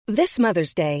This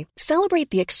Mother's Day, celebrate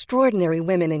the extraordinary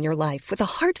women in your life with a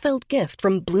heartfelt gift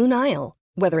from Blue Nile.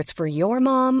 Whether it's for your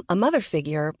mom, a mother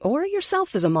figure, or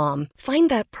yourself as a mom, find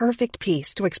that perfect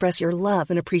piece to express your love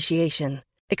and appreciation.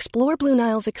 Explore Blue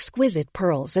Nile's exquisite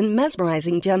pearls and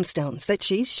mesmerizing gemstones that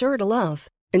she's sure to love.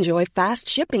 Enjoy fast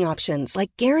shipping options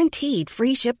like guaranteed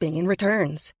free shipping and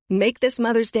returns. Make this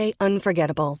Mother's Day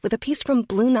unforgettable with a piece from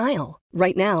Blue Nile.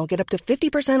 Right now, get up to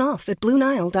 50% off at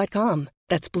BlueNile.com.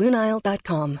 That's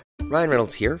BlueNile.com. Ryan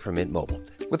Reynolds here from Mint Mobile.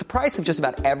 With the price of just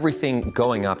about everything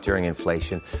going up during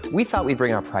inflation, we thought we'd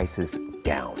bring our prices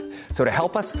down. So to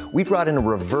help us, we brought in a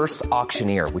reverse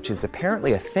auctioneer, which is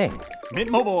apparently a thing. Mint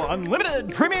Mobile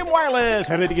Unlimited Premium Wireless.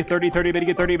 How to get 30, 30, bit to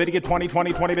get 30, bit to get 20,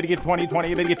 20, 20, bit to get 20,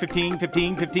 20, bit to get 15,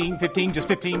 15, 15, 15, just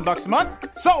 $15 a month?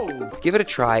 Sold! Give it a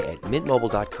try at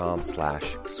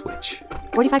mintmobile.com/switch.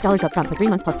 $45 up front for 3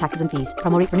 months plus taxes and fees.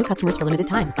 Promo rate for new customers for limited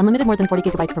time. Unlimited more than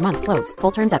 40 gigabytes per month. Slows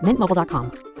full terms at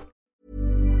mintmobile.com.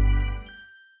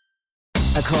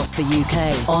 Across the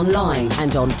UK, online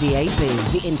and on DAB,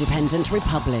 the Independent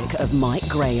Republic of Mike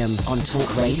Graham on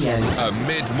Talk Radio. A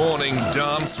mid-morning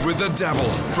dance with the devil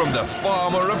from the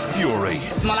Farmer of Fury.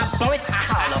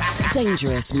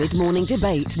 Dangerous mid-morning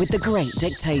debate with the great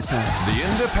dictator. The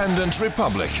Independent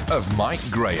Republic of Mike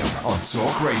Graham on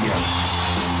Talk Radio.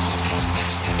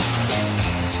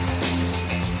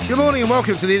 Good morning and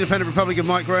welcome to the Independent Republic of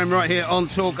Mike Graham right here on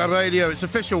Talk Radio. It's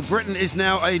official, Britain is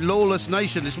now a lawless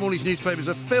nation. This morning's newspapers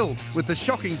are filled with the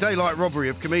shocking daylight robbery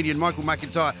of comedian Michael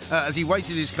McIntyre as he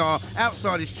waited his car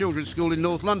outside his children's school in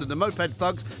North London. The moped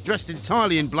thugs, dressed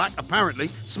entirely in black, apparently,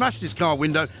 smashed his car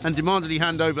window and demanded he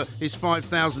hand over his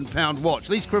 £5,000 watch.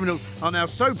 These criminals are now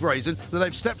so brazen that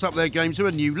they've stepped up their game to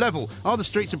a new level. Are the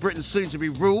streets of Britain soon to be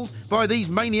ruled by these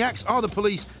maniacs? Are the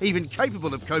police even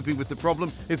capable of coping with the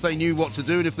problem if they knew what to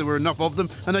do and if there were enough of them?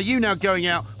 And are you now going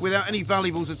out without any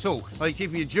valuables at all? Are you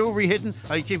keeping your jewellery hidden?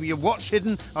 Are you keeping your watch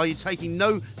hidden? Are you taking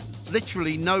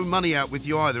literally no money out with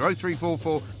you either?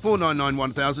 0344 499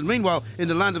 1000. Meanwhile, in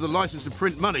the land of the licence to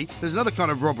print money, there's another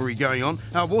kind of robbery going on.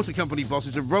 Our water company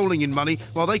bosses are rolling in money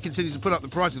while they continue to put up the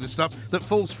price of the stuff that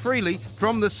falls freely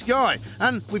from the sky.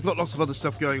 And we've got lots of other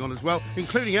stuff going on as well,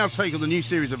 including our take on the new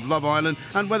series of Love Island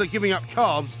and whether giving up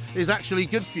carbs is actually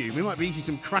good for you. We might be eating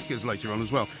some crackers later on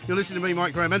as well. You're listening to me,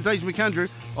 Mike Graham, and Daisy McAndrew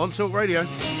on Talk Radio.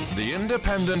 The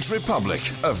Independent Republic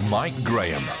of Mike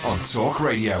Graham on Talk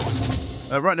Radio.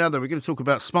 Right now, though, we're going to talk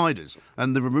about spiders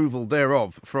and the removal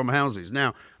thereof from houses.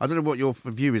 Now, I don't know what your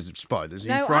view is of spiders.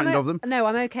 Are you frightened of them? No,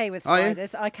 I'm okay with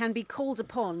spiders. I can be called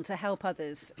upon to help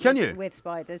others with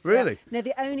spiders. Really? Yeah. No,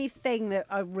 the only thing that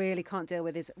I really can't deal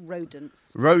with is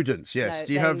rodents. Rodents, yes.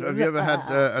 No, have you ever had...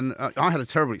 I had a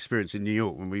terrible experience in New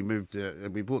York when we moved...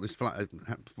 we bought this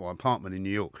apartment in New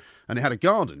York, and it had a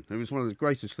garden. It was one of the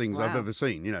greatest things I've ever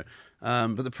seen, you know.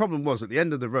 But the problem was, at the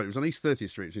end of the road, it was on East 30th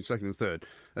Street, between 2nd and 3rd,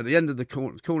 at the end of the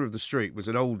corner of the street was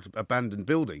an old abandoned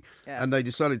building, and they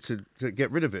decided to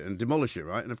get rid of it and demolish it,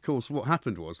 right? And of course, what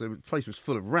happened was the place was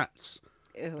full of rats.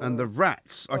 Ew. And the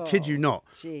rats, I kid you not,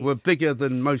 were bigger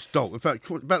than most dogs. In fact,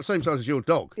 about the same size as your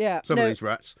dog, some of these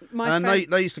rats. And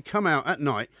they used to come out at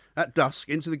night, at dusk,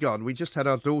 into the garden. We just had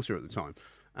our daughter at the time.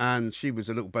 And she was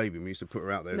a little baby, and we used to put her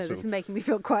out there. No, this is making me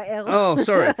feel quite ill. Oh,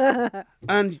 sorry.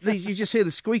 And you just hear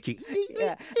the squeaking.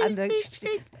 Yeah, and it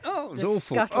was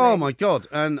awful. Scuttling. Oh, my God.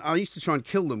 And I used to try and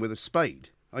kill them with a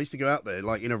spade. I used to go out there,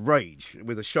 like, in a rage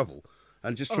with a shovel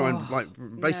and just try and, like,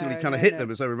 basically hit them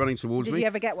as they were running towards me. Did you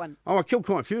ever get one? Oh, I killed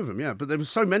quite a few of them, yeah. But there was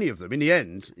so many of them. In the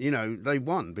end, you know, they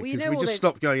won because we just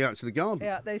stopped going out to the garden.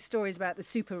 Yeah, those stories about the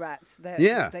super rats.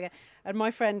 And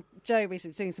my friend Joe recently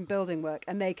was doing some building work,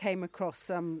 and they came across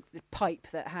some pipe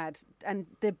that had, and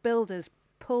the builders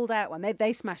pulled out one.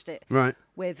 They smashed it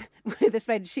with a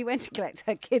spade. She went to collect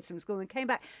her kids from school and came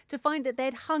back to find that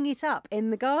they'd hung it up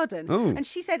in the garden. Oh. And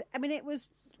she said, I mean, it was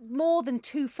more than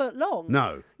 2 foot long.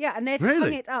 No. Yeah, and they'd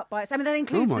hung it up by... I mean, that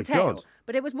includes the tail. God.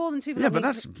 But it was more than 2 foot long. Yeah,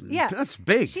 but that's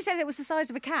big. She said it was the size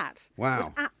of a cat. Wow. It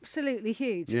was absolutely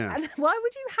huge. Yeah. And why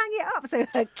would you hang it up so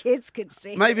her kids could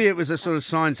see Maybe it was a sort of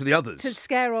sign to the others. To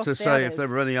scare off the others. To say if there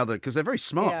others. were any other... Because they're very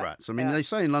smart rats. I mean, they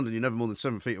say in London you're never more than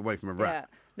 7 feet away from a rat. Yeah.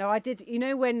 No, I did. You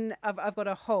know when I've got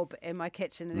a hob in my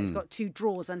kitchen and it's got 2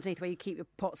 drawers underneath where you keep your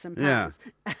pots and pans.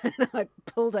 Yeah. And I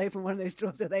pulled open one of those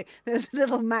drawers. And there's a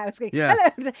little mouse going, hello.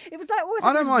 It was like,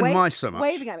 I don't mind mice so much.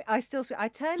 Waving at me. I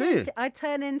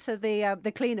turn into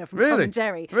the cleaner from Tom and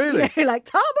Jerry. Really? You know, like,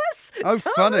 Thomas! Oh,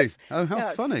 Thomas! funny. Oh, how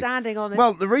funny. Standing on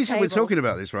Well, the reason we're talking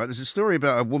about this, right, there's a story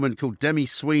about a woman called Demi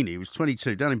Sweeney, who was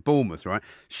 22, down in Bournemouth, right?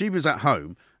 She was at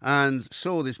home and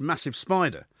saw this massive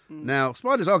spider. Now,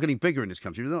 spiders are getting bigger in this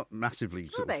country. They're not massively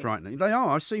sort of frightening. They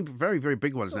are. I've seen very, very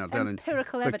big ones now down in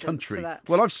the country. For that.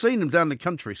 Well, I've seen them down the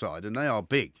countryside, and they are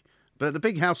big. But the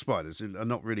big house spiders are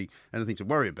not really anything to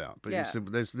worry about. But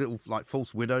there's little like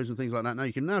false widows and things like that. Now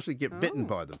you can actually get bitten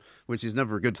by them, which is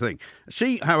never a good thing.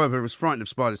 She, however, was frightened of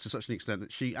spiders to such an extent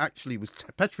that she actually was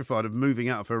petrified of moving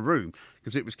out of her room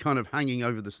because it was kind of hanging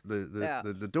over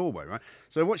the doorway, right?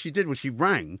 So what she did was she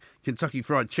rang Kentucky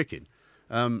Fried Chicken.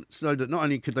 So that not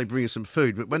only could they bring her some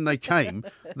food, but when they came,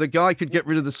 the guy could get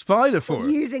rid of the spider for her.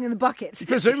 Using in the buckets.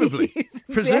 Presumably,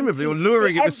 or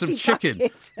luring it with some chicken,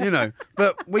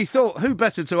 But we thought, who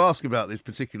better to ask about this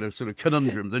particular sort of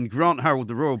conundrum than Grant Harold,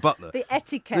 the royal butler. The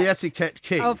etiquette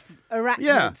king. Of arachnids.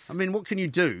 Yeah, I mean, what can you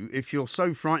do if you're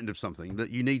so frightened of something that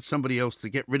you need somebody else to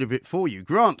get rid of it for you?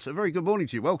 Grant, a very good morning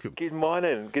to you. Welcome. Good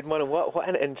morning. What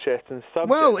an interesting subject.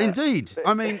 Well, indeed.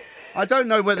 I mean, I don't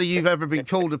know whether you've ever been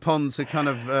called upon to kind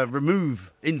of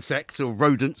remove insects or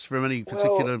rodents from any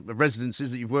particular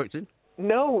residences that you've worked in.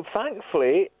 No,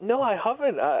 thankfully, no, I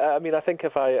haven't. I mean, I think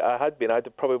if I had been,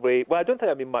 I'd probably... Well, I don't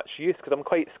think I'd be much use because I'm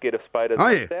quite scared of spiders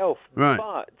myself. Right.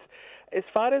 But as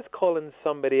far as calling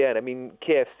somebody in, I mean,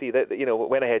 KFC,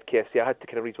 when I had KFC, I had to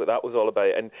kind of read what that was all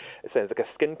about, and it sounds like a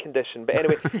skin condition. But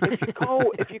anyway,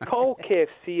 if you call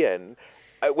KFC in,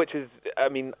 which is, I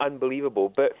mean,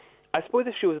 unbelievable, but... I suppose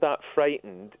if she was that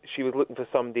frightened, she was looking for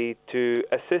somebody to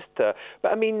assist her.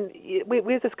 But, I mean,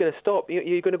 where's this going to stop?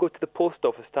 You're going to go to the post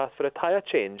office to ask for a tyre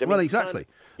change. Well, exactly.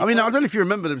 I mean, I don't know if you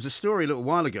remember, there was a story a little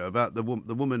while ago about the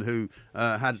woman who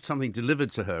had something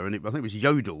delivered to her, and I think it was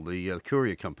Yodel, the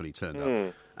courier company, turned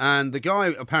up. And the guy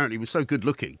apparently was so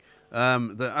good-looking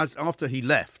that after he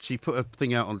left, she put a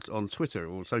thing out on Twitter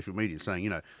or social media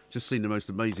saying, just seen the most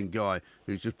amazing guy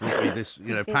who's just brought me this,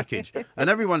 package. And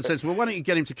everyone says, well, why don't you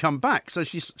get him to come back? So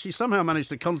she somehow managed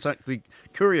to contact the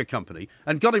courier company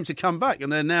and got him to come back,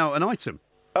 and they're now an item.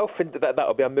 Oh,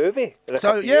 that'll be a movie.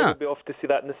 So, yeah. We'll be off to see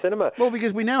that in the cinema. Well,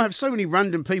 because we now have so many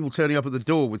random people turning up at the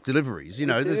door with deliveries.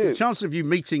 There's the chance of you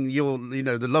meeting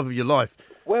the love of your life,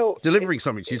 delivering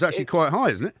something to you is actually quite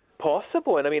high, isn't it?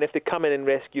 Possible, and I mean, if they come in and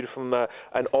rescue her from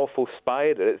an awful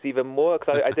spider, it's even more.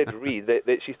 Because I did read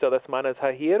that she saw this man as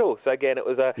her hero. So again, it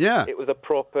was a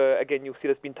proper. Again, you'll see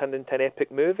this being turned into an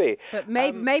epic movie. But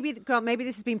maybe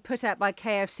this has been put out by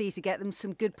KFC to get them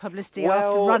some good publicity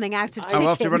after running out of chicken.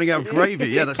 After running out of gravy,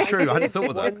 yeah, that's true. I hadn't thought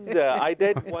of that. I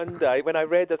did wonder when I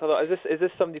read this. I thought, is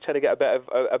this somebody trying to get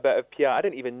a bit of PR? I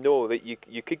didn't even know that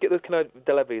you could get those kind of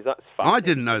deliveries. That's fine. I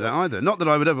didn't know that either. Not that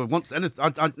I would ever want anything.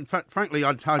 In fact, frankly,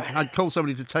 I'd call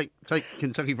somebody to take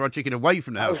Kentucky Fried Chicken away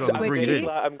from the house rather than bring it in.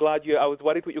 I'm glad I was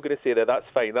worried what you were going to say there. That's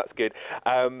fine. That's good.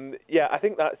 I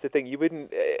think that's the thing. You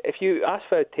wouldn't, if you asked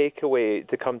for a takeaway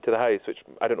to come to the house, which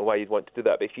I don't know why you'd want to do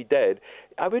that, but if you did,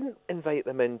 I wouldn't invite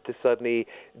them in to suddenly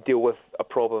deal with a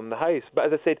problem in the house. But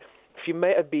as I said, if you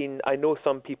might have been, I know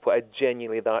some people are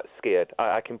genuinely that scared.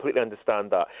 I completely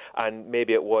understand that, and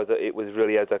maybe it was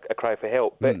really as a cry for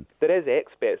help. But there is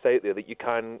experts out there that you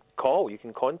can call. You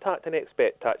can contact an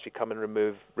expert to actually come and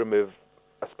remove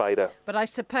a spider. But I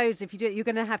suppose if you do it, you're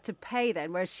going to have to pay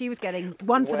then, whereas she was getting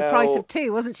one for the price of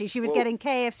two, wasn't she? She was getting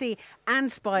KFC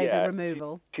and spider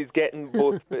removal. She's getting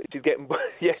both. She's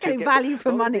getting value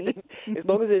for money. As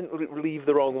long as they didn't leave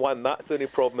the wrong one, that's the only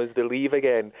problem is they leave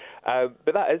again.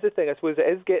 But that is the thing. I suppose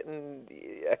it is getting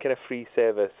a kind of free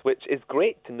service, which is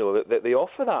great to know that they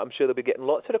offer that. I'm sure they'll be getting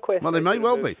lots of requests. Well, they may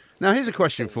well be. Now, here's a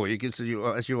question for you, because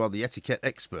as you are the etiquette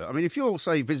expert. I mean, if you're,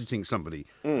 say, visiting somebody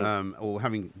or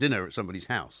having dinner at somebody's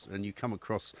house and you come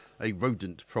across a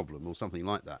rodent problem or something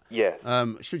like that, yes.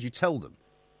 Should you tell them?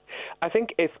 I think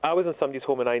if I was in somebody's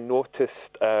home and I noticed,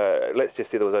 let's just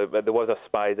say there was a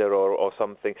spider or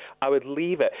something, I would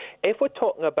leave it. If we're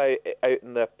talking about out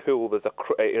in the pool, there's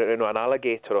an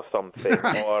alligator or something,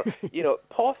 or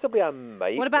possibly I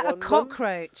might. What about a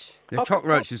cockroach? Yeah,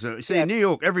 cockroaches. See, in New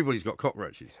York, everybody's got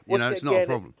cockroaches. It's not a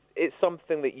problem. It's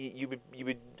something that you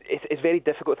would. It's very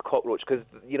difficult with cockroach because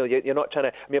you're not trying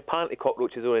to. I mean, apparently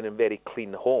cockroaches are in very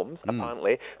clean homes.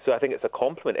 Apparently, so I think it's a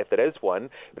compliment if there is one.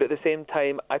 But at the same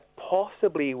time, I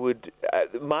possibly would.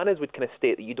 Manners would kind of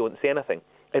state that you don't say anything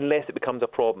unless it becomes a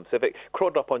problem. So if it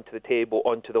crawled up onto the table,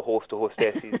 onto the host or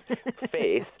hostess's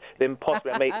face, then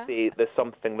possibly I might say there's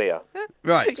something there.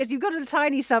 Right. Because you've got a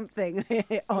tiny something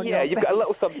on your face. You've got a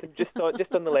little something just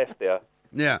on the left there.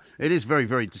 Yeah, it is very,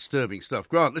 very disturbing stuff.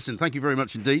 Grant, listen, thank you very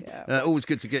much indeed. Always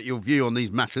good to get your view on these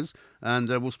matters, and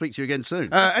we'll speak to you again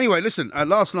soon. Anyway, listen,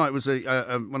 last night was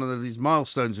one of these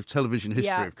milestones of television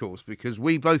history, of course, because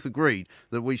we both agreed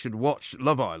that we should watch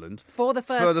Love Island for the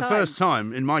first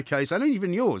time. In my case, and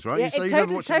even yours, right? Yeah, you say you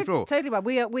never watched it before. Totally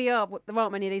right. We are. There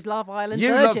aren't many of these Love Island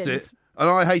virgins. You loved it. And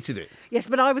I hated it. Yes,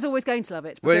 but I was always going to love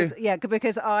it.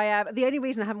 Because I the only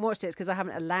reason I haven't watched it is because I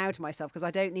haven't allowed myself, because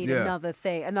I don't need another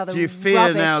thing, another. Do you fear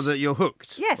rubbish... now that you're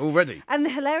hooked? Yes, already. And the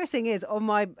hilarious thing is, on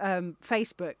my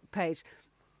Facebook page,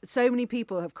 so many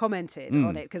people have commented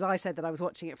on it because I said that I was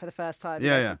watching it for the first time.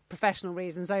 For professional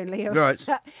reasons only. Right.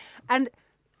 And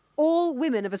all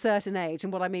women of a certain age,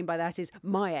 and what I mean by that is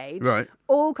my age, right,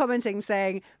 all commenting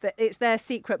saying that it's their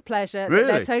secret pleasure, that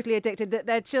they're totally addicted, that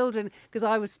their children, because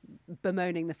I was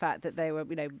bemoaning the fact that they were,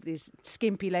 these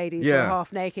skimpy ladies who were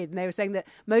half naked, and they were saying that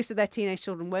most of their teenage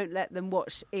children won't let them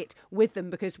watch it with them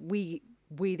because we,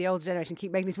 the older generation,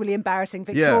 keep making these really embarrassing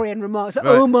Victorian remarks. Like,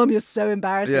 oh, Mum, you're so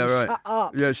embarrassing. Shut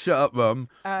up. Yeah, shut up, Mum.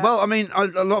 Well, I mean,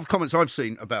 a lot of comments I've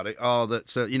seen about it are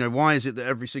that, why is it that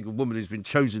every single woman who's been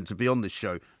chosen to be on this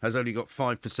show has only got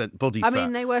 5% body fat? I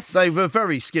mean, they were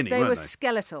very skinny, weren't they? They were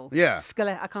skeletal. Yeah.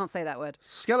 I can't say that word.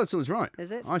 Skeletal is right.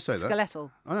 Is it? I say that.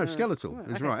 Skeletal. I know, skeletal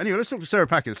is right. Anyway, let's talk to Sarah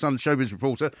Packer, Sun showbiz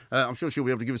reporter. I'm sure she'll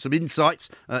be able to give us some insights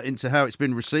into how it's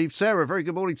been received. Sarah, very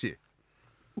good morning to you.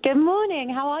 Good morning.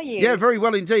 How are you? Yeah, very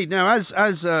well indeed. Now, as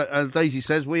Daisy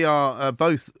says, we are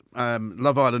both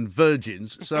Love Island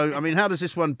virgins. So, I mean, how does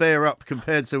this one bear up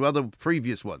compared to other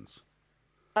previous ones?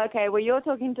 Okay, well, you're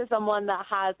talking to someone that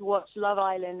has watched Love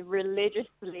Island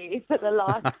religiously for the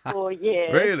last 4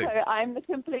 years. Really? So I'm the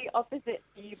complete opposite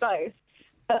to you both.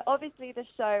 But obviously the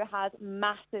show has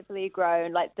massively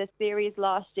grown. Like, the series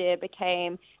last year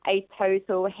became a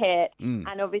total hit.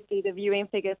 And obviously the viewing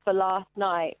figures for last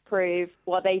night proved,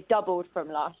 they doubled from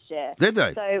last year. Did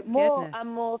they? So more and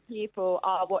more people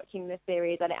are watching the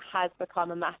series, and it has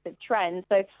become a massive trend.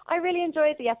 So I really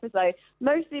enjoyed the episode,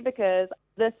 mostly because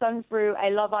the Sun threw a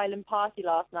Love Island party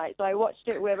last night. So I watched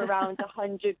it with around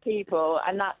 100 people,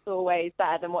 and that's always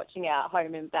better than watching it at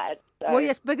home in bed. So. Well,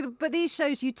 yes, but these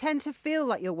shows, you tend to feel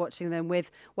like you're watching them with,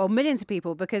 millions of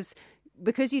people, because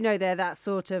they're that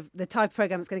sort of the type of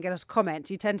program that's going to get us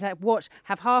comments. You tend to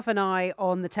have half an eye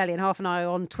on the telly and half an eye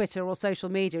on Twitter or social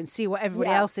media and see what everybody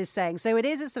else is saying. So it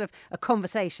is a sort of a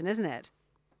conversation, isn't it?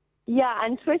 Yeah,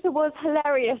 and Twitter was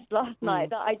hilarious last night.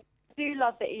 That I do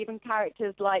love that even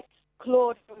characters like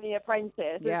Claude from The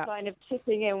Apprentice is kind of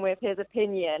chipping in with his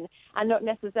opinion, and not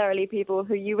necessarily people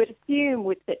who you would assume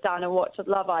would sit down and watch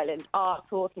Love Island are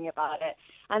talking about it.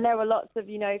 And there were lots of,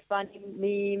 funny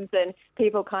memes and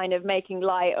people kind of making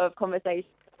light of conversations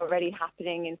already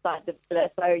happening inside the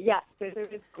villa. So,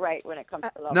 it was great when it comes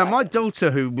to Love Island. Now, my daughter,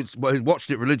 who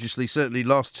watched it religiously, certainly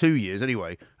last 2 years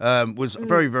anyway, was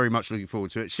very, very much looking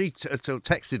forward to it. She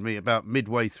texted me about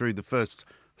midway through the first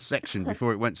section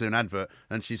before it went to an advert,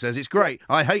 and she says, it's great,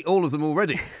 I hate all of them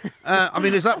already. I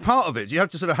mean, is that part of it? Do you have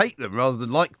to sort of hate them rather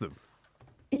than like them?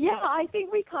 Yeah, I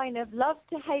think we kind of love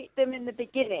to hate them in the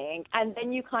beginning, and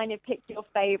then you kind of pick your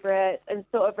favourites, and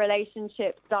sort of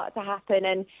relationships start to happen,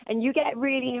 and you get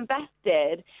really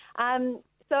invested.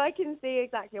 So I can see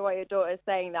exactly why your daughter's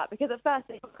saying that, because at first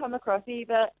it will come across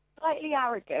either slightly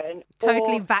arrogant,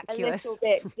 totally or vacuous, a little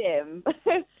bit dim.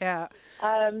 Yeah.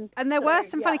 And there were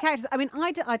some funny characters. I mean,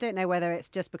 I don't know whether it's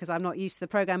just because I'm not used to the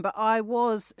programme, but I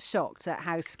was shocked at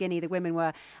how skinny the women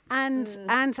were and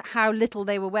how little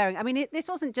they were wearing. I mean, this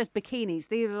wasn't just bikinis.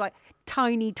 These were like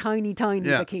tiny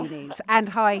bikinis and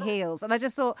high heels. And I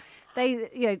just thought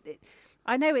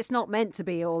I know it's not meant to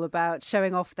be all about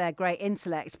showing off their great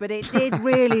intellect, but it did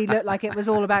really look like it was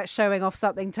all about showing off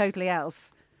something totally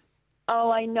else. Oh,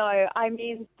 I know. I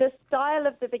mean, the style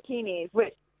of the bikinis,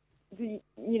 which,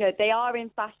 they are in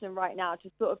fashion right now,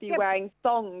 to sort of be wearing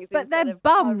thongs. But their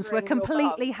bums were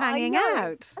completely hanging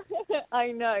out.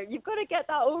 I know. You've got to get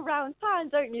that all-round tan,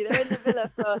 don't you? They're in the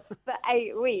villa for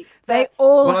 8 weeks. They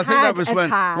all I think had that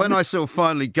was when I sort of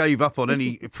finally gave up on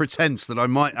any pretense that I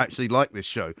might actually like this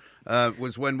show,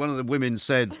 was when one of the women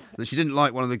said that she didn't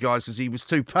like one of the guys because he was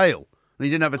too pale. And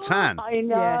he didn't have a tan. I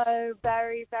know,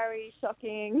 very, very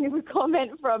shocking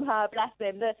comment from her, bless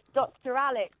him. The Dr.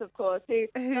 Alex, of course, who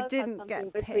didn't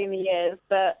get between the years,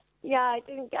 but I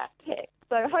didn't get picked.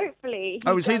 So hopefully...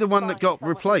 was he the one that got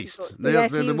replaced?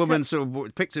 The woman sort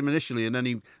of picked him initially and then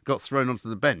he got thrown onto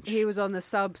the bench. He was on the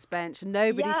subs bench.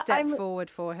 Nobody stepped forward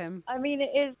for him. I mean,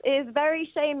 it is very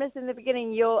shameless in the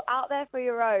beginning. You're out there for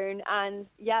your own, and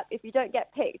if you don't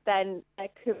get picked, then there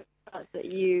could be a chance that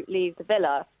you leave the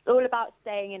villa. It's all about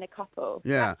staying in a couple.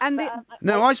 Yeah.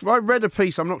 I read a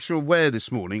piece, I'm not sure where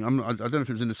this morning, I don't know if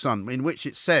it was in the Sun, in which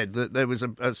it said that there was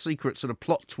a secret sort of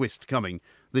plot twist coming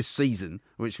this season,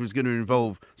 which was going to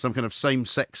involve some kind of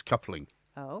same-sex coupling.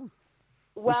 Oh.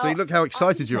 Well, see, look how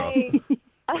excited you are.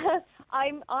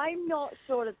 I'm not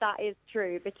sure that is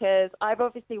true, because I've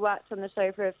obviously worked on the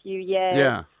show for a few years.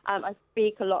 Yeah. I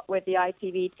speak a lot with the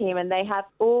ITV team, and they have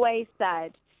always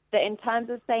said that in terms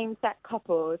of same-sex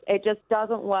couples, it just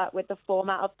doesn't work with the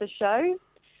format of the show.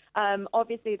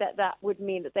 Obviously, that would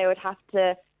mean that they would have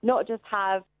to not just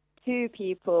have two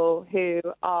people who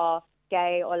are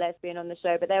gay or lesbian on the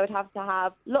show, but they would have to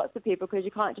have lots of people, because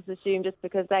you can't just assume just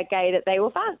because they're gay that they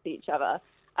will fancy each other.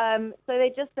 So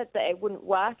they just said that it wouldn't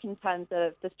work in terms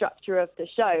of the structure of the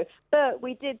show. But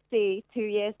we did see 2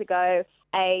 years ago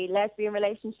a lesbian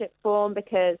relationship form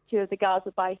because two of the girls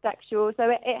were bisexual. So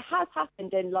it has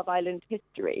happened in Love Island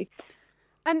history.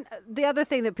 And the other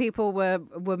thing that people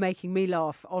were making me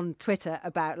laugh on Twitter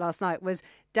about last night was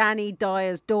Danny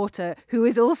Dyer's daughter, who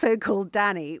is also called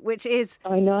Danny, which is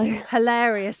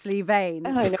hilariously vain.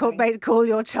 Call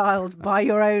your child by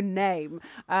your own name.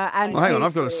 Hang on,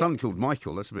 I've got a son called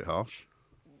Michael. That's a bit harsh.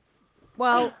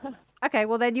 Well, okay,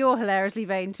 well then you're hilariously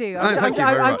vain too. Thank you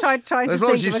very much. I'm trying as to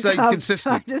long think as you of stay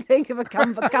consistent. Trying to think of a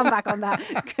comeback on that.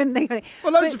 Couldn't think of any.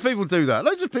 Well, loads of people do that.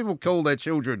 Loads of people call their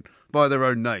children by their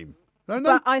own name.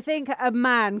 But I think a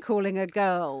man calling a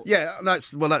girl, that's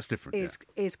different.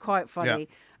 Is quite funny.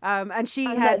 Yeah. And she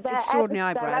had extraordinary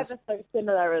eyebrows. They're ever so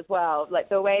similar as well. Like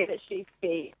the way that she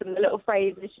speaks and the little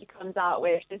phrases she comes out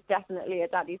with. She's definitely a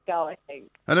daddy's girl, I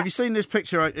think. And have you seen this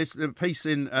picture? It's a piece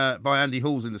by Andy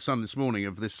Halls in The Sun this morning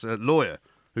of this lawyer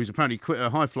who's apparently quit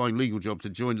a high-flying legal job to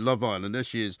join Love Island. There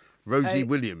she is, Rosie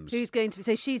Williams. Who's going to be?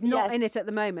 So she's not in it at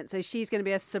the moment. So she's going to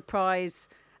be a surprise.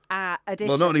 Addition.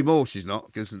 Well, not anymore, she's not,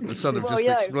 because the sun have just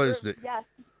exploded it. Yes,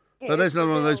 but there's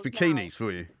another one of those bikinis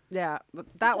for you. Yeah, but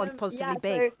that one's positively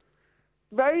big. So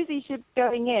Rosie should be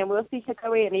going in. We'll see her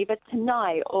go in either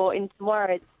tonight or in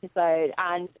tomorrow's episode.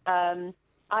 And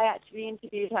I actually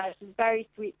interviewed her. She's a very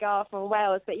sweet girl from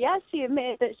Wales. But yes, she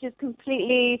admitted that she's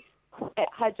completely quit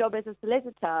her job as a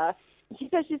solicitor. She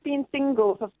says she's been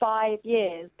single for 5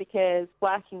 years because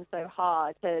working so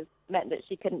hard has meant that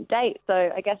she couldn't date.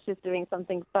 So I guess she's doing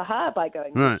something for her by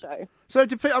going on the show. So,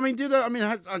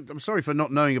 I'm sorry for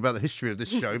not knowing about the history of this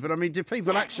show, but did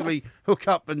people actually hook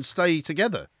up and stay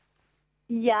together?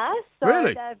 Yes. So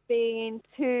really? There have been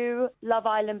 2 Love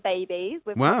Island babies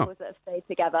with couples that have stayed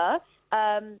together.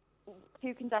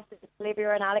 2 contestants,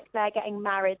 Olivia and Alex, they're getting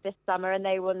married this summer, and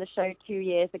they were on the show 2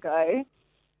 years ago.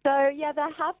 So, yeah,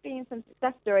 there have been some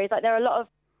success stories. Like, there are a lot of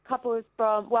couples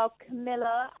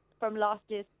Camilla from last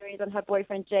year's series and her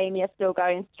boyfriend Jamie are still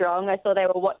going strong. I saw they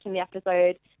were watching the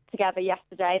episode together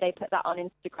yesterday. They put that on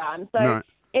Instagram. So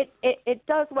it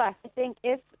does work. I think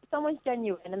if someone's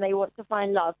genuine and they want to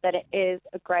find love, then it is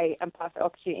a great and perfect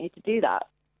opportunity to do that.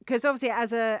 Because obviously,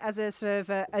 as a sort of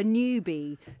a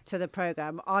newbie to the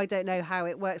programme, I don't know how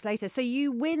it works later. So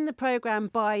you win the programme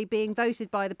by being voted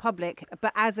by the public,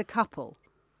 but as a couple.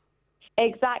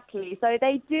 Exactly. So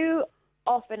they do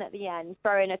often at the end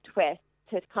throw in a twist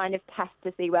to kind of test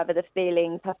to see whether the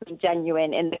feelings have been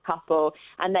genuine in the couple.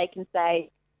 And they can say,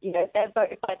 if they're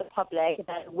voted by the public,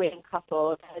 they're a winning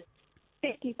couple,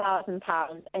 there's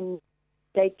 £50,000, and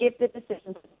they give the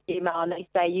decision to the female and they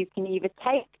say you can either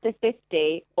take the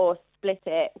 50 or split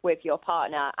it with your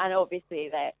partner. And obviously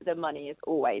the money is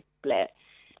always split.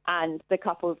 And the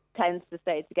couple tends to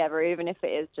stay together even if it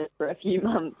is just for a few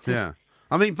months. Yeah.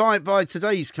 By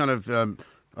today's kind of,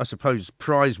 I suppose,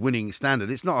 prize-winning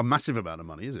standard, it's not a massive amount of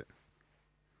money, is it?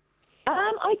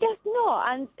 I guess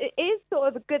not. And it is sort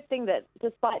of a good thing that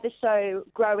despite the show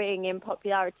growing in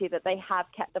popularity, that they have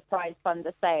kept the prize fund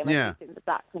the same. I think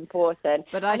that's important.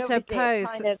 But I suppose...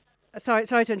 Sorry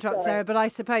to interrupt, Sarah, but I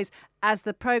suppose as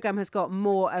the programme has got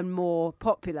more and more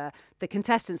popular, the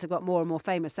contestants have got more and more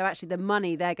famous. So actually the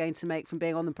money they're going to make from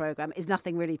being on the programme is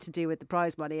nothing really to do with the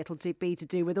prize money. It'll be to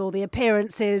do with all the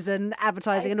appearances and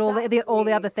advertising and all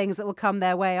the other things that will come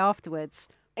their way afterwards.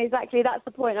 Exactly, that's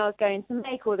the point I was going to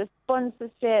make. All the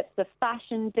sponsorships, the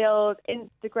fashion deals,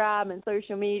 Instagram and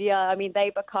social media,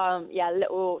 they become,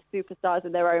 little superstars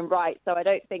in their own right. So I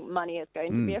don't think money is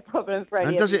going to be a problem for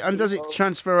any of these people. And does it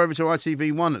transfer over to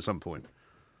ITV1 at some point?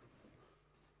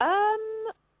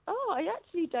 I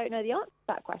actually don't know the answer to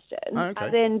that question. Oh, okay.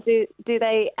 As in, do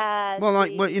they?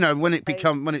 When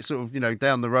it's sort of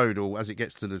down the road, or as it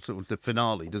gets to the sort of the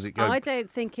finale, does it go? I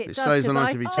don't think it does. Stays on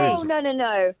ITV2. Oh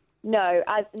no. No,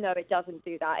 it doesn't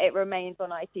do that. It remains on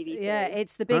ITV2. Yeah,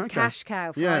 it's the big cash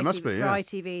cow for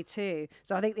ITV2.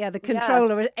 So I think, the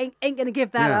controller ain't going to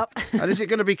give that up. And is it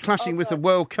going to be clashing with the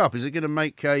World Cup? Is it going to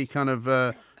make a kind of,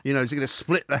 is it going to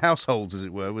split the households, as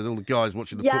it were, with all the guys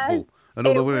watching the football and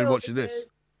all the women watching this?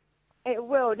 It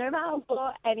will. No matter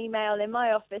what any male in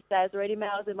my office says or any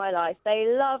males in my life, they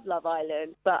love Love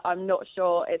Island, but I'm not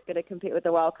sure it's going to compete with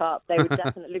the World Cup. They would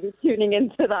definitely be tuning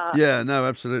into that. Yeah, no,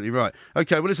 absolutely right.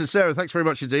 Okay, well, listen, Sarah, thanks very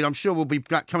much indeed. I'm sure we'll be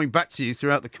coming back to you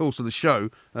throughout the course of the show.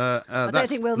 I don't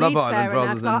think we'll Love need Island Sarah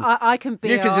rather now, than... I can be...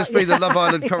 You can just be the Love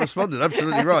Island correspondent,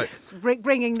 absolutely right.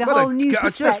 Bringing the whole new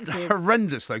perspective. Just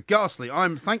horrendous, though, ghastly.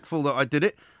 I'm thankful that I did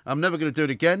it. I'm never going to do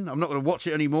it again. I'm not going to watch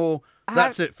it anymore.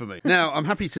 That's it for me. Now, I'm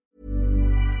happy to...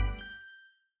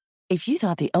 If you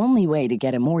thought the only way to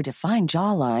get a more defined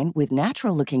jawline with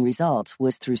natural-looking results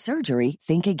was through surgery,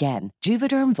 think again.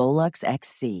 Juvederm Volux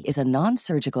XC is a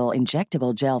non-surgical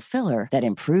injectable gel filler that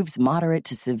improves moderate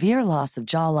to severe loss of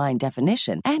jawline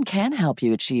definition and can help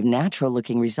you achieve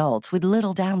natural-looking results with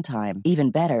little downtime. Even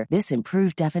better, this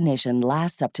improved definition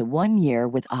lasts up to 1 year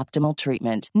with optimal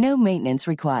treatment. No maintenance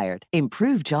required.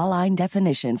 Improve jawline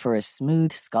definition for a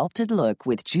smooth, sculpted look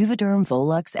with Juvederm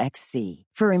Volux XC.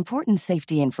 For important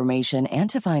safety information and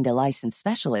to find a licensed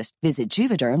specialist, visit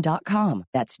Juvederm.com.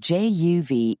 That's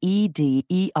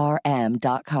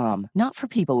Juvederm.com. Not for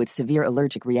people with severe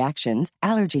allergic reactions,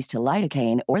 allergies to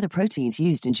lidocaine, or the proteins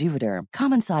used in Juvederm.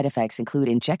 Common side effects include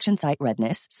injection site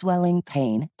redness, swelling,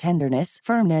 pain, tenderness,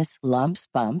 firmness, lumps,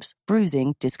 bumps,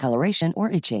 bruising, discoloration, or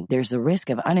itching. There's a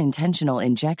risk of unintentional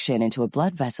injection into a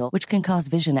blood vessel, which can cause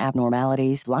vision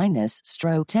abnormalities, blindness,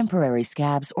 stroke, temporary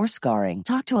scabs, or scarring.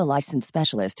 Talk to a licensed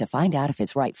specialist to find out if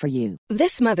it's right for you.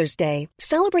 This Mother's Day,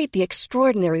 celebrate the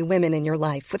extraordinary women in your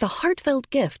life with a heartfelt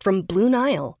gift from Blue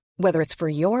Nile. Whether it's for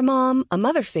your mom, a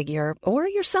mother figure, or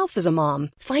yourself as a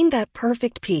mom, find that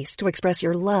perfect piece to express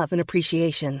your love and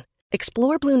appreciation.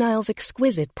 Explore Blue Nile's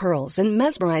exquisite pearls and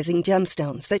mesmerizing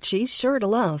gemstones that she's sure to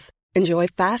love. Enjoy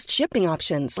fast shipping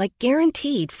options like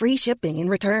guaranteed free shipping and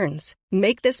returns.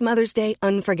 Make this Mother's Day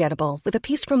unforgettable with a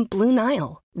piece from Blue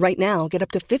Nile. Right now, get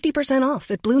up to 50% off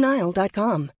at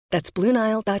BlueNile.com. That's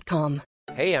BlueNile.com.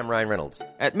 Hey, I'm Ryan Reynolds.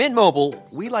 At Mint Mobile,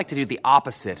 we like to do the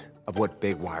opposite of what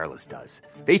Big Wireless does.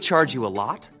 They charge you a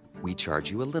lot, we charge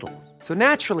you a little. So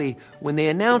naturally, when they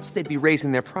announced they'd be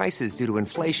raising their prices due to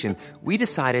inflation, we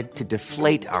decided to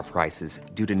deflate our prices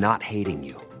due to not hating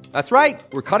you. That's right.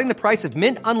 We're cutting the price of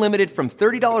Mint Unlimited from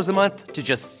 $30 a month to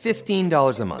just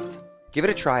 $15 a month. Give it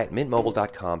a try at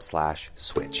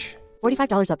mintmobile.com/switch.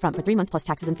 $45 up front for 3 months plus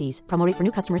taxes and fees. Promo rate for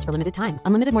new customers for limited time.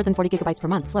 Unlimited more than 40 gigabytes per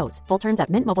month. Slows full terms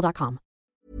at mintmobile.com.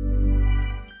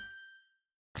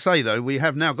 Say, though, we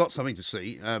have now got something to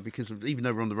see because even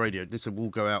though we're on the radio, this will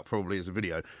go out probably as a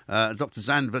video. Dr.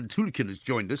 Zand van Tuliken has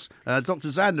joined us.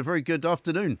 Dr. Zand, a very good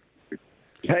afternoon.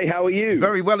 Hey, how are you?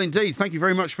 Very well indeed. Thank you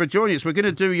very much for joining us. We're going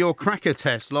to do your cracker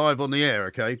test live on the air,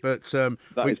 okay? But that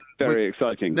is very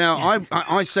exciting. Now,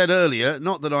 I said earlier,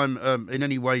 not that I'm in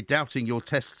any way doubting your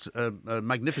test's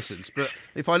magnificence, but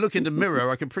if I look in the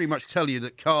mirror, I can pretty much tell you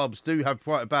that carbs do have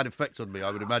quite a bad effect on me, I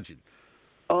would imagine.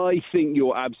 I think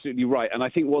you're absolutely right. And I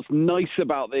think what's nice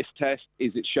about this test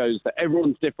is it shows that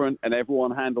everyone's different and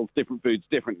everyone handles different foods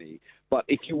differently. But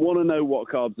if you want to know what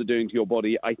carbs are doing to your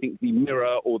body, I think the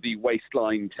mirror or the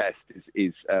waistline test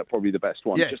is probably the best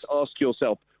one. Yes. Just ask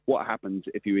yourself what happens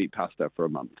if you eat pasta for a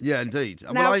month. Yeah, indeed.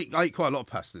 Now, well, I eat quite a lot of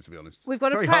pasta, to be honest. We've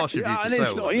got very harsh of you to say.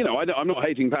 I'm not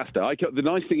hating pasta. The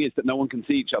nice thing is that no one can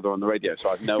see each other on the radio, so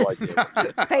I have no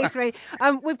idea. Pastry.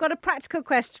 We've got a practical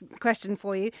question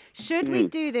for you. Should we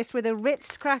do this with a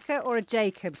Ritz cracker or a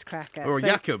Jacob's cracker? Or a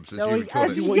Jacob's, as you would call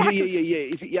it.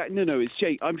 Yeah. No, it's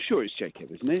Jake. I'm sure it's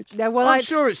Jacob, isn't it? No, well, I'm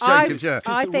sure it's Jacob's, yeah.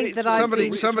 I think that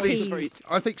somebody's teased.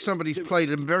 I think somebody's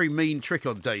played a very mean trick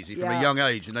on Daiszy from a young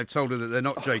age, and they've told her that they're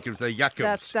not Jacob's, they're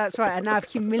Jacob's. That's right, and now I've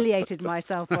humiliated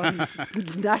myself on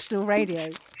national radio.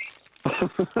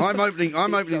 I'm opening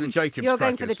the Jacobs. You're crackers.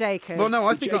 going for the Jacobs. Well, no,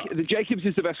 I think the Jacobs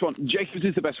is the best one. Jacobs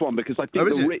is the best one because I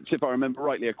think the Ritz, if I remember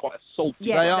rightly, are quite salty.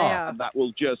 Yes, they are. And that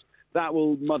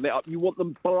will muddle it up. You want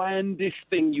the blandest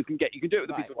thing you can get. You can do it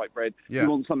with a piece of white bread. Yeah. You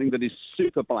want something that is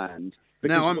super bland.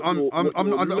 Now, I'm not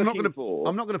going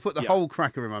to put the whole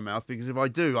cracker in my mouth because if I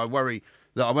do, I worry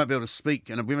that I won't be able to speak,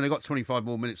 and we've only got 25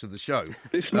 more minutes of the show.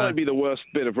 This might be the worst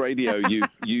bit of radio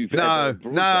you've ever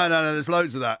brought up. No, there's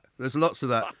loads of that. There's lots of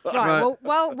that. Right,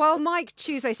 well, while Mike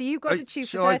chews, so you've got to chew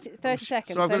for 30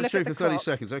 seconds. So I'm going to chew for 30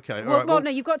 seconds, okay. Well,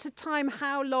 no, you've got to time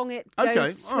how long it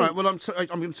goes sweet. All right, well, I'm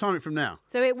going to time it from now.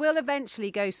 So it will eventually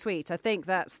go sweet. I think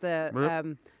that's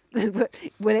the...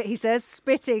 he says,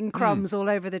 spitting crumbs all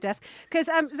over the desk. Because,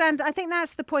 Zand, I think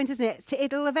that's the point, isn't it?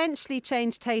 It'll eventually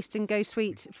change taste and go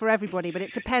sweet for everybody, but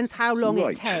it depends how long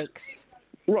it takes.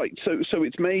 Right. So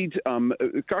it's made,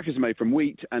 crackers are made from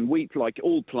wheat, and wheat, like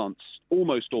all plants,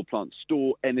 almost all plants,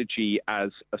 store energy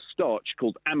as a starch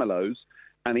called amylose.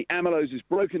 And the amylose is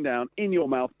broken down in your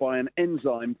mouth by an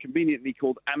enzyme conveniently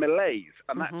called amylase.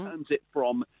 And that turns it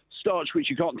from starch, which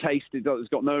you can't taste, it's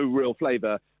got no real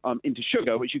flavour, into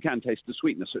sugar, which you can taste the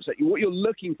sweetness. So what you're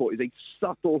looking for is a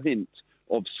subtle hint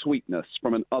of sweetness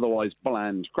from an otherwise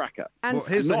bland cracker. And well,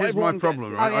 here's my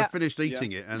problem, right? I finished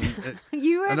eating it, and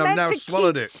I've now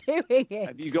swallowed it.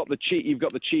 Have you got the cheese? You've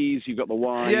got the cheese. You've got the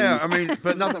wine. Yeah, I mean,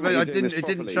 but nothing. It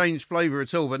didn't change flavour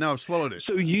at all. But now I've swallowed it.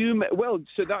 So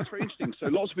so that's very interesting. So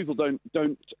lots of people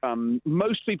don't.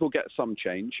 Most people get some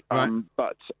change,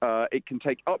 but it can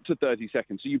take up to 30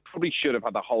 seconds. So you probably should have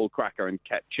had the whole cracker and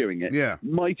kept chewing it. Yeah,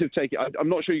 might have taken. I'm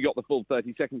not sure you got the full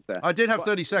 30 seconds there. I did have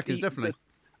 30 seconds, definitely.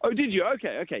 Oh, did you?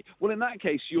 Okay. Well, in that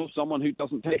case, you're someone who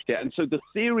doesn't taste it. And so the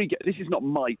theory, this is not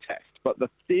my test, but the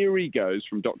theory goes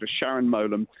from Dr. Sharon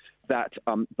Molam that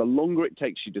the longer it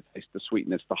takes you to taste the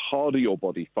sweetness, the harder your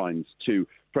body finds to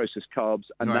process carbs.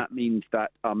 And that means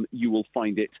that you will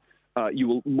find it, you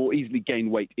will more easily gain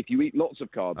weight if you eat lots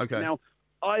of carbs. Okay. Now,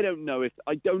 I don't know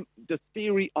the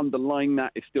theory underlying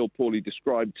that is still poorly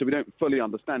described, so we don't fully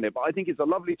understand it. But I think it's a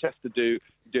lovely test to do.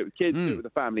 Do it with kids, do it with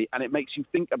the family, and it makes you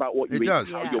think about what you eat.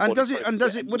 It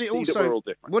does.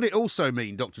 Would it also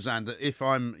mean, Dr. Zand, that if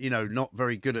I'm, not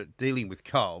very good at dealing with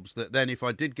carbs, that then if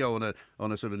I did go on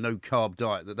a sort of no carb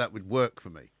diet, that would work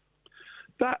for me?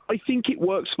 That I think it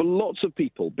works for lots of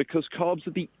people because carbs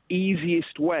are the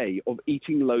easiest way of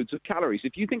eating loads of calories.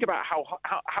 If you think about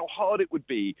how hard it would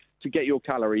be to get your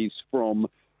calories from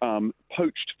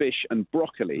poached fish and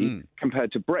broccoli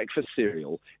compared to breakfast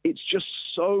cereal, it's just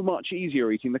so much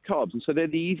easier eating the carbs. And so they're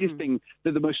the easiest thing,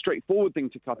 they're the most straightforward thing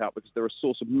to cut out because they're a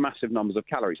source of massive numbers of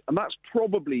calories. And that's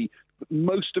probably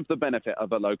most of the benefit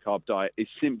of a low-carb diet is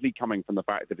simply coming from the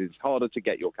fact that it's harder to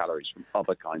get your calories from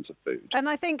other kinds of food. And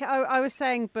I think I was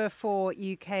saying before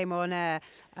you came on air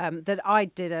that I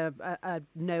did a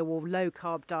no or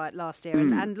low-carb diet last year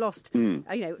and lost,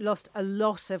 lost a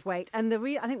lot of weight. And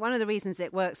I think one of the reasons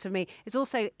it works for me is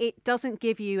also it doesn't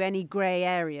give you any grey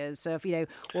areas of,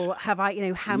 or have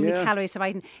I, how many calories have I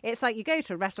eaten? It's like you go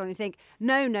to a restaurant and you think,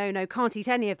 no, can't eat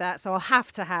any of that, so I'll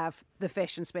have to have the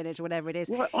fish and spinach or whatever it is.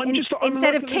 Well,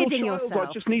 instead of kidding yourself.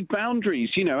 I just need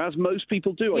boundaries, as most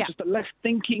people do. Yeah. The less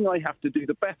thinking I have to do,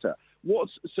 the better.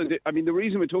 The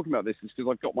reason we're talking about this is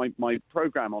because I've got my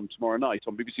programme on tomorrow night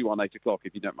on BBC One 8 o'clock,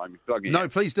 if you don't mind me plugging it. No,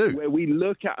 please do. Where we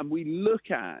look at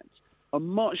a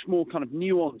much more kind of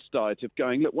nuanced diet of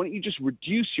going, look, why don't you just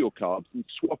reduce your carbs and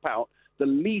swap out the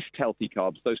least healthy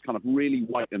carbs, those kind of really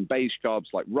white and beige carbs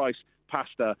like rice,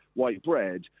 pasta, white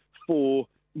bread, for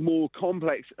more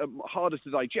complex, harder to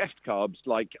digest carbs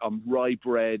like rye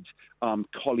bread,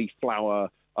 cauliflower,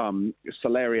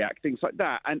 celeriac, things like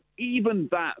that. And even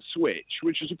that switch,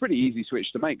 which was a pretty easy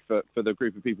switch to make for the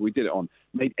group of people we did it on,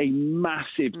 made a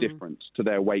massive difference to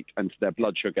their weight and to their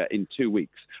blood sugar in 2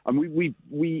 weeks. And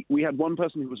we had one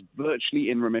person who was virtually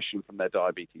in remission from their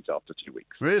diabetes after 2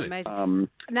 weeks. Really? Amazing.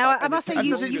 Now, I must say,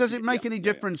 does it make any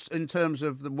difference in terms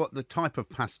of the type of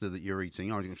pasta that you're eating?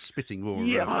 Are you spitting more?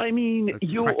 By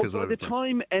the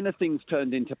time anything's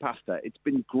turned into pasta, it's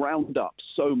been ground up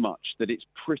so much that it's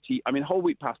pretty. I mean, whole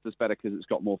wheat pasta's better because it's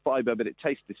got more fibre, but it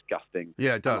tastes disgusting.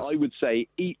 Yeah, it does. I would say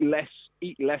eat less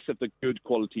of the good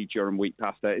quality durum wheat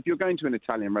pasta. If you're going to an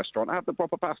Italian restaurant, have the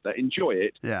proper pasta, enjoy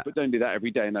it, but don't do that every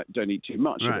day and don't eat too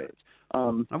much of it.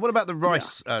 And what about the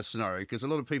rice scenario? Because a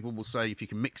lot of people will say if you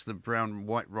can mix the brown and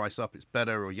white rice up, it's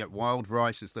better, or you get wild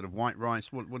rice instead of white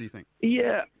rice. What do you think?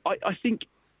 Yeah, I think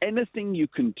anything you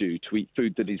can do to eat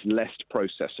food that is less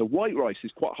processed. So white rice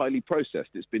is quite highly processed.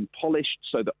 It's been polished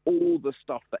so that all the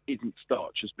stuff that isn't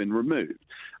starch has been removed.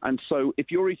 And so if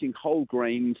you're eating whole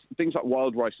grains, things like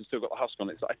wild rice has still got the husk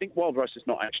on it. So I think wild rice is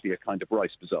not actually a kind of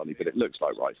rice, bizarrely, but it looks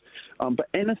like rice. But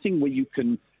anything where you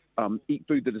can eat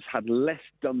food that has had less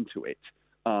done to it,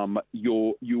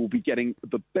 you will be getting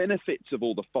the benefits of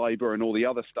all the fibre and all the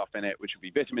other stuff in it, which will be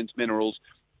vitamins, minerals.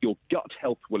 Your gut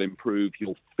health will improve.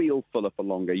 You'll feel fuller for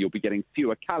longer. You'll be getting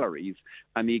fewer calories,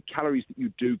 and the calories that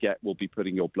you do get will be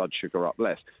putting your blood sugar up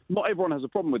less. Not everyone has a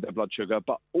problem with their blood sugar,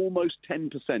 but almost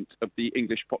 10% of the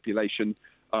English population,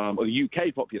 or the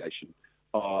UK population,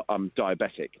 are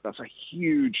diabetic. That's a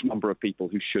huge number of people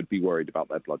who should be worried about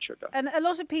their blood sugar. And a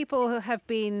lot of people who have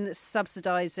been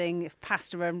subsidising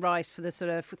pasta and rice for the sort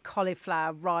of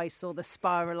cauliflower rice or the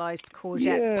spiralised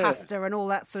courgette pasta and all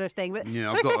that sort of thing. But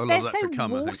I've got a lot of that to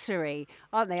come, watery,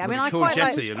 aren't they? I mean, I quite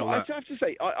like... and all that. I have to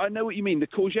say, I know what you mean. The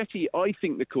courgette, I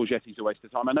think the courgette is a waste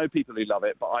of time. I know people who love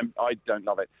it, but I don't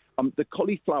love it. The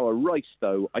cauliflower rice,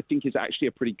 though, I think is actually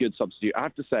a pretty good substitute. I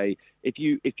have to say, if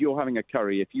you're having a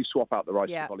curry, if you swap out the rice rice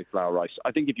to cauliflower rice.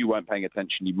 I think if you weren't paying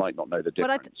attention, you might not know the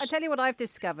difference. But I tell you what I've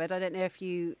discovered. I don't know if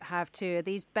you have too.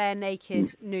 These bare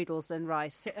naked noodles and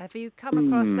rice. Have you come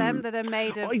across them that are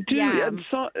made of yam?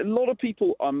 I do. A lot of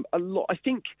people. I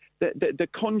think the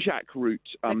konjac root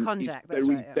is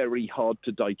very hard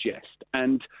to digest,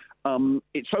 and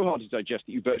it's so hard to digest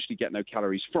that you virtually get no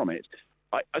calories from it.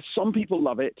 Some people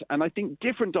love it, and I think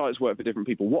different diets work for different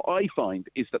people. What I find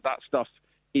is that stuff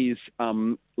is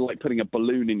like putting a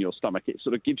balloon in your stomach. It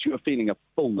sort of gives you a feeling of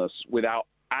fullness without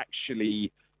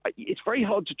actually... It's very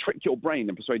hard to trick your brain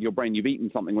and persuade your brain you've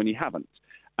eaten something when you haven't.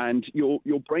 And your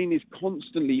brain is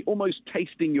constantly almost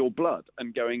tasting your blood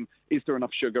and going, is there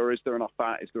enough sugar? Is there enough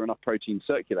fat? Is there enough protein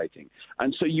circulating?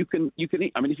 And so you can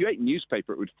eat. I mean, if you ate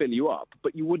newspaper, it would fill you up,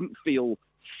 but you wouldn't feel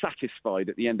satisfied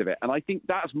at the end of it. And I think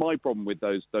that's my problem with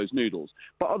those noodles.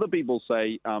 But other people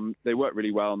say they work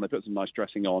really well and they put some nice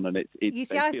dressing on, and they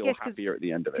feel happier at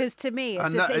the end of it. Because to me,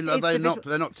 it's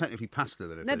they're not technically pasta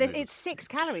then. No, it's 6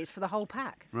 calories for the whole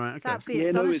pack. Right. Okay. It's absolutely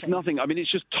astonishing. No, it's nothing. I mean,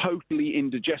 it's just totally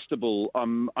indigestible.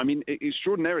 I mean,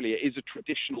 extraordinarily, it is a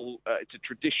traditional. It's a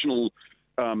traditional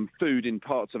food in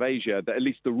parts of Asia. That at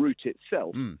least the root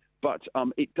itself. But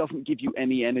it doesn't give you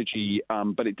any energy,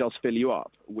 but it does fill you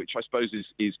up, which I suppose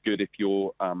is good if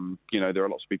you're, there are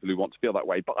lots of people who want to feel that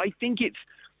way. But I think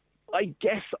I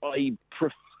guess I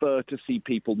prefer to see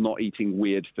people not eating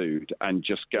weird food and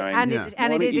just going... And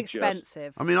it is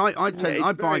expensive. I mean,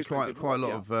 I buy quite a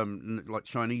lot of like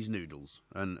Chinese noodles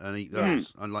and eat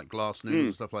those, and like glass noodles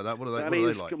and stuff like that. What are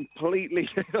they like? Completely...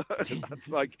 That's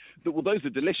like... Well, those are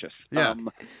delicious. Yeah.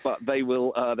 But they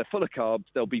will... they're full of carbs.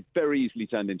 They'll be very easily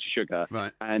turned into sugar.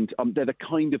 Right. And they're the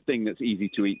kind of thing that's easy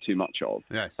to eat too much of.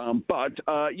 Yes. But,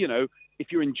 if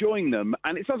you're enjoying them,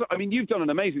 and it sounds like, I mean, you've done an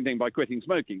amazing thing by quitting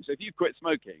smoking. So if you quit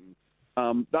smoking,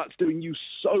 that's doing you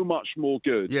so much more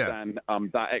good than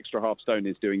that extra half stone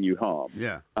is doing you harm.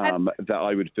 Yeah. That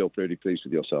I would feel pretty pleased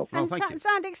with yourself. And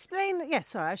Sand, explain. Yes,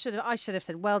 sorry, I should have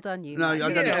said, well done, you. No, I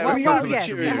don't expect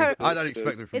I don't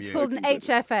expect it from you. It's called an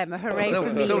HFM, a hooray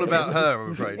for me. It's all about her,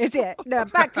 I'm afraid. It's it. No,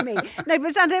 back to me. No,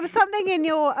 but Sand, there was something in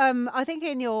your, I think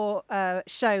in your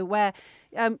show where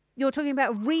you're talking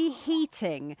about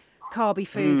reheating carby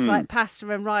foods like pasta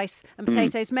and rice and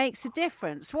potatoes makes a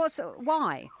difference.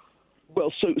 Why?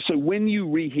 Well, so when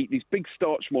you reheat these big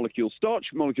starch molecules are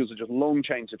just long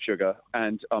chains of sugar,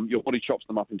 and your body chops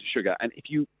them up into sugar. And if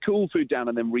you cool food down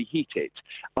and then reheat it,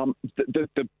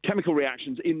 the chemical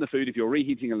reactions in the food, if you're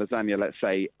reheating a lasagna, let's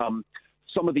say,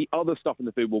 some of the other stuff in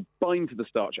the food will bind to the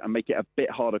starch and make it a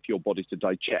bit harder for your body to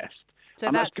digest. So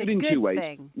and that's good a in good two ways.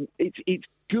 thing. It's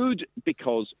good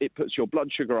because it puts your blood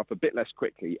sugar up a bit less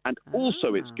quickly, and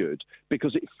also it's good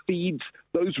because it feeds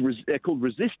those. They're called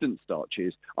resistant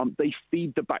starches. They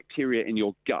feed the bacteria in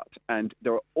your gut, and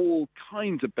there are all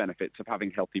kinds of benefits of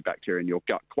having healthy bacteria in your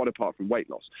gut, quite apart from weight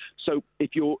loss. So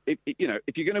if you're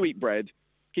going to eat bread,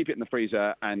 keep it in the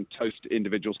freezer and toast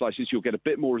individual slices. You'll get a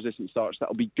bit more resistant starch.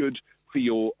 That'll be good for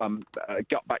your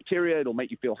gut bacteria. It'll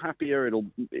make you feel happier.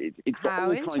 It's got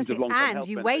all kinds of long-term health and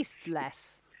you benefits. waste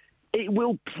less. It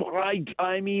will.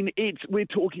 I mean, we're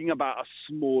talking about a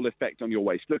small effect on your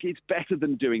waist. Look, it's better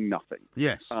than doing nothing.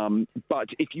 Yes. But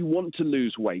if you want to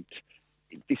lose weight,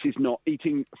 this is not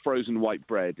eating frozen white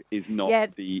bread is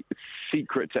not the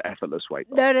secret to effortless weight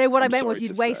loss. No. What I meant was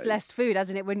you'd waste less food, as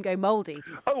in it wouldn't go mouldy.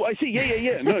 Oh, I see.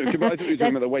 Yeah. No, I thought you were talking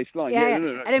about the waistline. Yeah.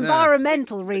 No. An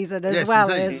environmental reason as well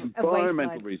as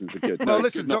environmental reasons are good. Well,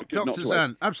 listen, Dr.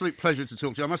 Zan, absolute pleasure to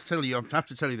talk to you. I have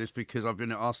to tell you this because I've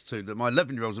been asked to, that my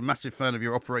 11-year-old's a massive fan of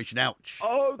your Operation Ouch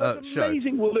that's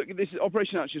amazing. Show. Well, look, this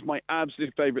Operation Ouch is my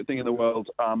absolute favourite thing in the world.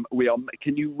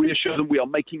 Can you reassure them we are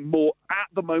making more at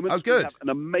the moment? Oh, good. We have an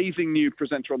amazing new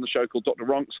presenter on the show called Dr.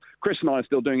 Ronks. Chris and I are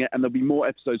still doing it, and there'll be more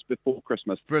episodes before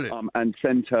Christmas. Brilliant. And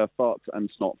send her farts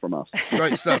and snot from us.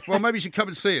 Great stuff. Well, maybe you should come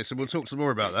and see us, and we'll talk some more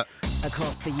about that.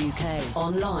 Across the UK,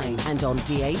 online and on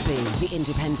DAB, the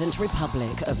Independent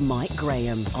Republic of Mike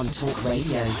Graham on Talk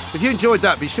Radio. If you enjoyed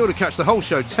that, be sure to catch the whole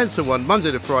show 10 to 1,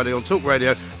 Monday to Friday on Talk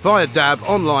Radio, via DAB,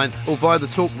 online, or via the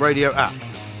Talk Radio app.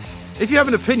 If you have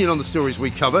an opinion on the stories we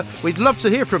cover, we'd love to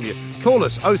hear from you. Call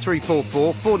us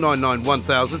 0344 499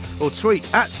 1000 or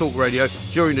tweet at Talk Radio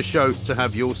during the show to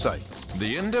have your say.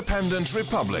 The Independent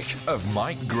Republic of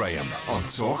Mike Graham on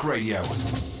Talk Radio.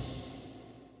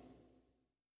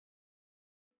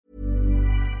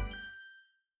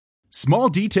 Small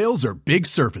details are big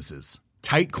surfaces.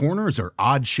 Tight corners are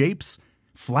odd shapes.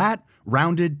 Flat,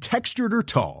 rounded, textured, or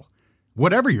tall.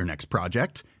 Whatever your next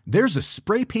project, there's a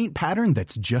spray paint pattern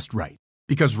that's just right.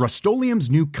 Because Rust-Oleum's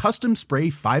new Custom Spray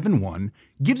 5-in-1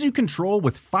 gives you control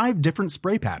with 5 different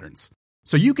spray patterns.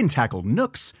 So you can tackle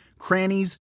nooks,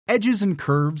 crannies, edges, and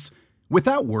curves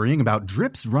without worrying about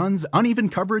drips, runs, uneven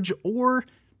coverage, or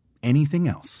anything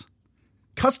else.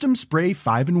 Custom Spray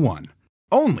 5-in-1.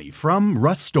 Only from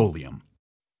Rust-Oleum.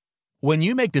 When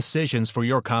you make decisions for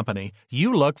your company,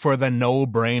 you look for the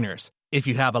no-brainers. If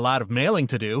you have a lot of mailing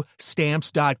to do,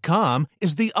 Stamps.com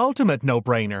is the ultimate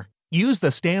no-brainer. Use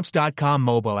the Stamps.com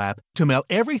mobile app to mail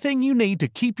everything you need to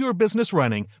keep your business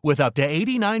running with up to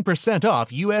 89%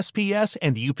 off USPS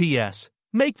and UPS.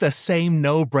 Make the same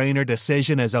no-brainer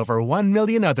decision as over 1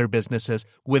 million other businesses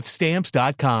with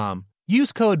Stamps.com.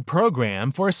 Use code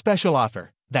PROGRAM for a special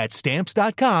offer. That's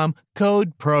Stamps.com,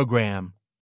 code PROGRAM.